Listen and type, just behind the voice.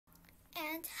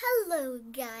And hello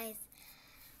guys,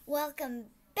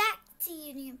 welcome back to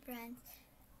Union Friends,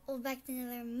 or back to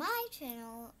another my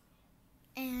channel,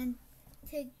 and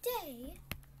today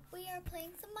we are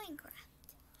playing some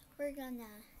Minecraft.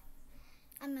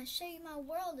 I'm gonna show you my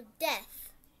world of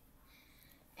death,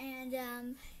 and yeah,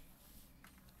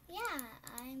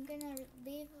 I'm gonna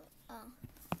leave, let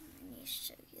me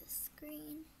show you the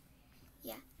screen,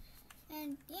 yeah.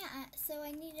 And yeah, so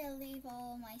I need to leave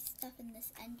all my stuff in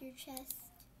this ender chest.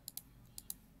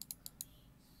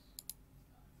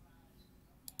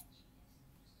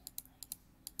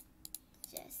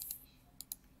 Just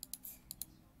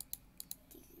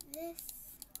do this.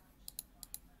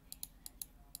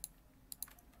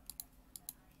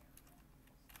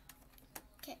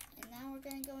 Okay, and now we're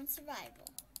gonna go in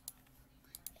survival.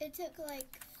 It took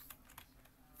like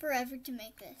forever to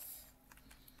make this.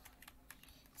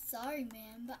 Sorry,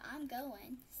 man, but I'm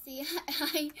going. See,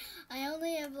 I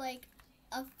only have like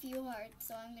a few hearts,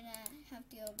 so I'm gonna have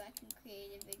to go back in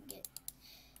creative and get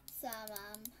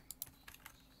some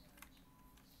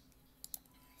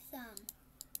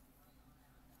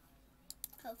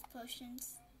health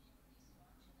potions.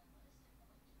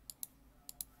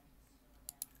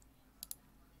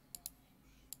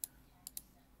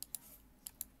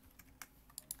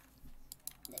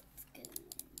 Let's go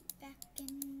back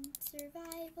in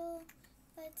survival.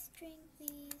 Let's drink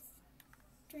these,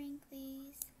 drink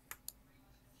these,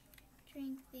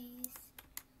 drink these,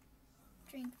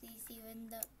 drink these, even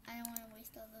though I don't want to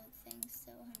waste all those things,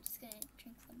 so I'm just going to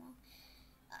drink them all.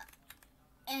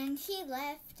 And he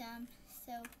left,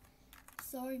 so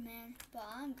sorry man, but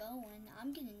I'm going.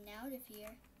 I'm getting out of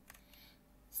here.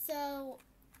 So,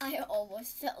 I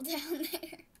almost fell down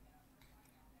there.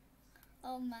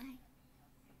 Oh my.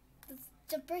 Let's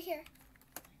jump right here.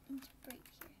 Jump right here.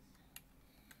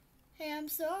 Hey, I'm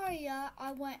sorry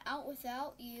I went out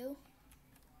without you.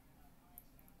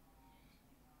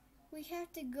 We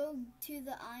have to go to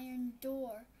the iron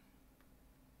door.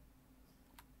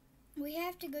 We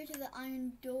have to go to the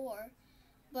iron door,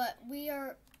 but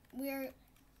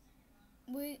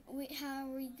how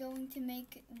are we going to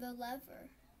make the lever?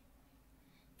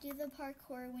 Do the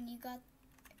parkour when you got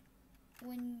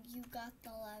the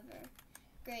lever.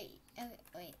 Great.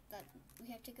 Wait, we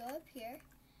have to go up here.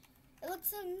 It looks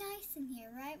so nice in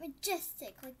here, right?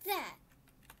 Majestic, like that.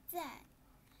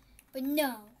 But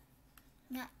no,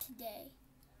 not today.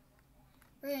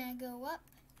 We're gonna go up,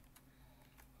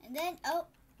 and then, oh,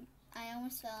 I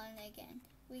almost fell in again.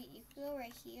 Wait, you could go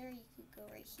right here, you could go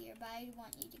right here, but I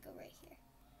want you to go right here.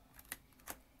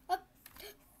 Up.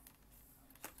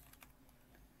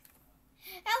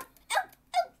 Help, help,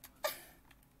 help.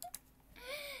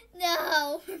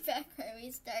 No, we're back where we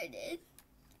started.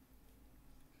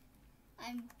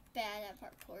 I'm bad at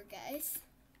parkour, guys.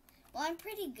 Well, I'm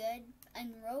pretty good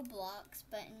in Roblox,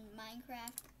 but in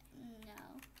Minecraft,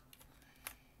 no.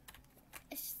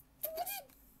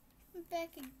 I'm back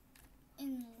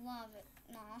in lava.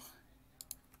 No.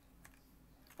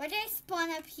 Why did I spawn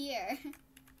up here?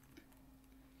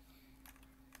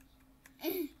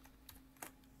 We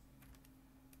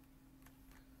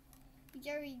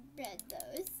already read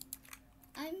those.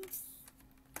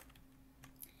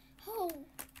 Oh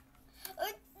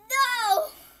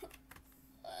no!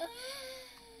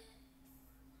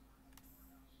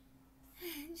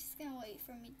 I'm just gonna wait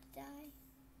for me to die.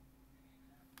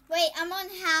 Wait, I'm on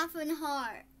half an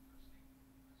heart.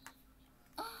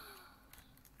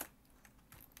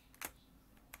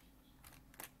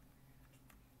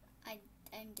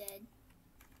 I'm dead.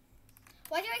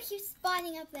 Why do I keep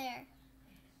spawning up there?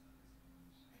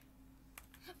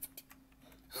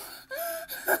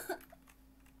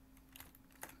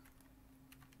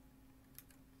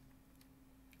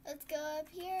 Let's go up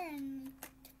here and...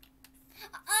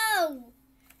 Oh!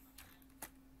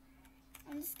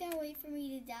 I'm just gonna wait for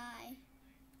me to die.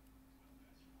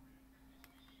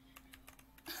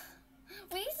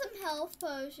 We need some health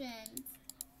potions.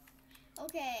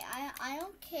 Okay, I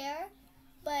don't care,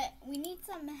 but we need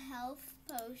some health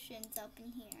potions up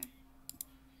in here.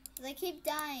 Because I keep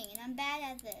dying and I'm bad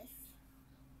at this.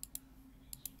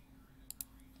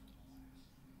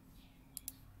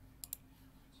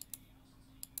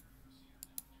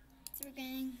 So we're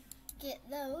gonna get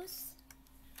those.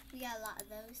 We got a lot of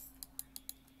those.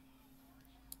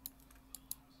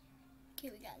 Okay,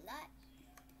 we got a lot.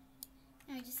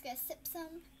 Now we just gotta sip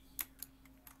some.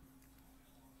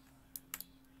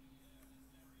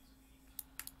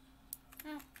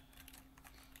 Oh.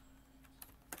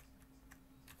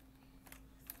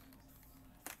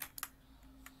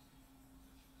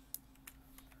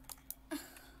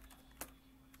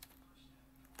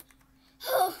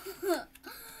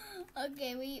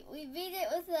 Okay, we beat it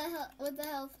with the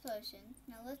health potion.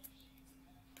 Now let's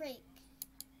break.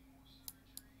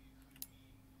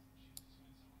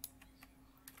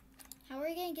 How are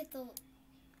we gonna get the?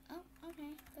 Oh,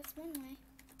 okay, that's one way.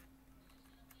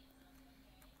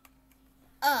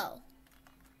 Oh.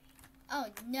 Oh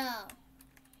no.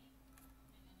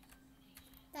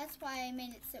 That's why I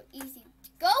made it so easy to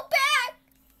go back.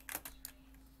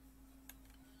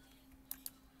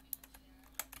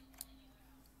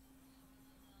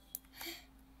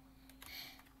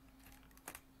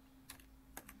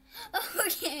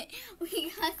 Okay,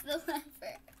 we got the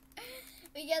lever.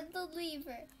 We got the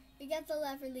lever. We got the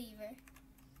lever.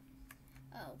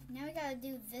 Oh, now we gotta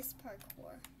do this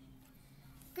parkour.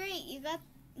 Great, you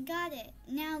got it.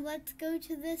 Now let's go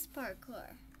to this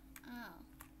parkour. Oh.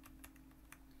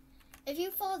 If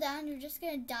you fall down, you're just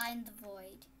gonna die in the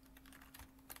void.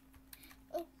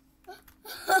 Oh.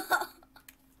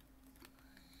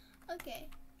 Okay.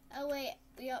 Oh wait,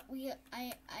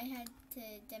 I had to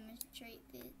demonstrate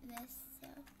this, so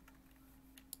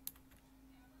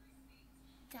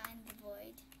die in the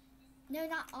void. No,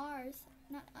 not ours.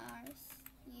 Not ours.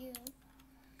 You.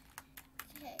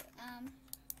 Okay.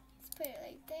 Let's put it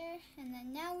right there, and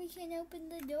then now we can open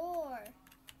the door.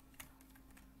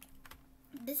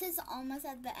 This is almost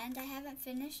at the end. I haven't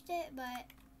finished it, but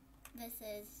this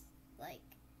is like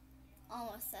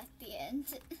almost at the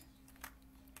end.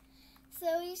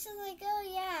 So he's just like, oh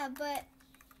yeah, but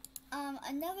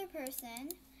another person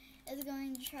is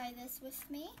going to try this with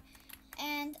me,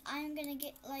 and I'm gonna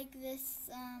get like this,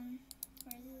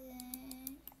 where is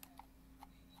it?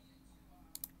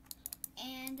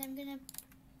 And I'm gonna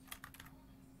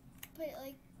put it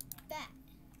like that,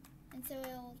 and so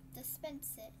it'll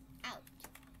dispense it out.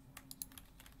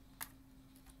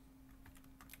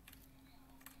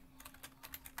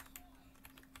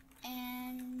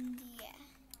 And yeah,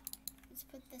 let's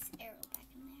put this arrow back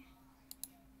in there.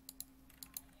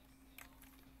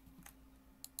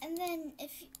 And then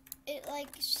if it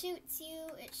like shoots you,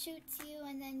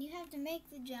 and then you have to make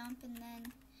the jump, and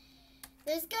then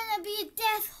there's gonna be a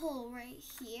death hole right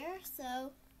here.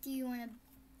 So do you wanna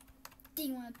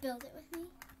build it with me?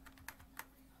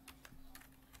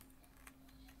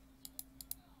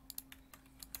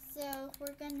 So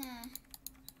we're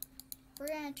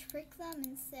gonna trick them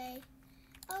and say,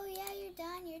 oh yeah, you're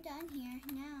done here.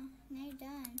 Now you're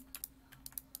done.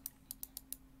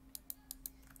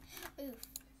 Oof.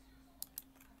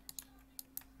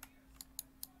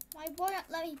 Why won't it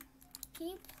let me? Can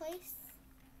you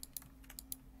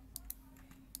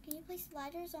place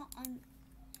ladders on?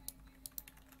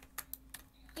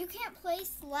 You can't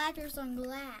place ladders on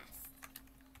glass.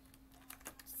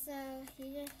 So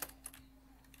you just.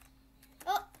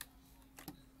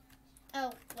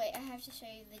 Oh, wait, I have to show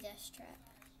you the death trap.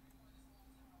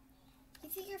 You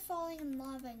think you're falling in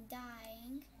lava and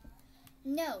dying?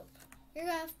 Nope. You're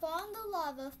gonna fall in the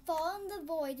lava, fall in the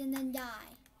void, and then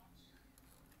die.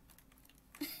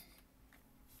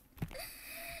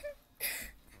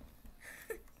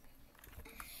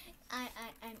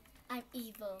 I'm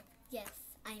evil. Yes,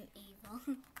 I'm evil.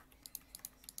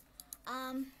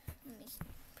 Let me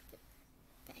put it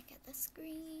back at the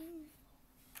screen.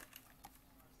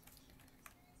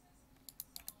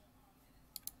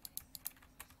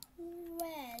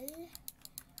 Well,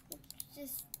 let's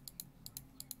just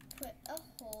put a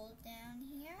hole down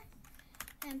here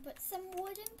and put some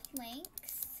wooden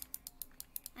planks.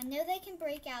 I know they can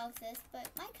break out of this, but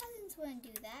my cousins wouldn't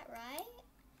do that, right?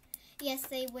 Yes,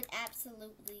 they would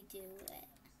absolutely do it.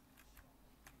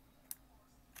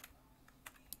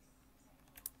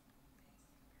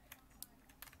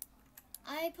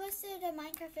 I posted a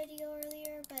Minecraft video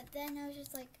earlier, but then I was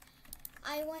just like,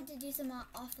 I want to do some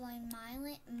offline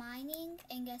mining,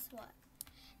 and guess what?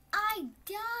 I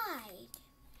died!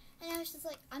 And I was just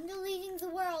like, I'm deleting the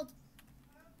world.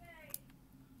 Okay.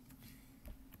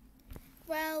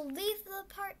 Well, leave the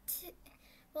part 2.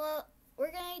 Well,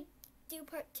 we're going to do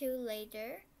part 2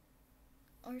 later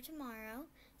or tomorrow.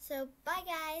 So, bye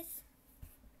guys.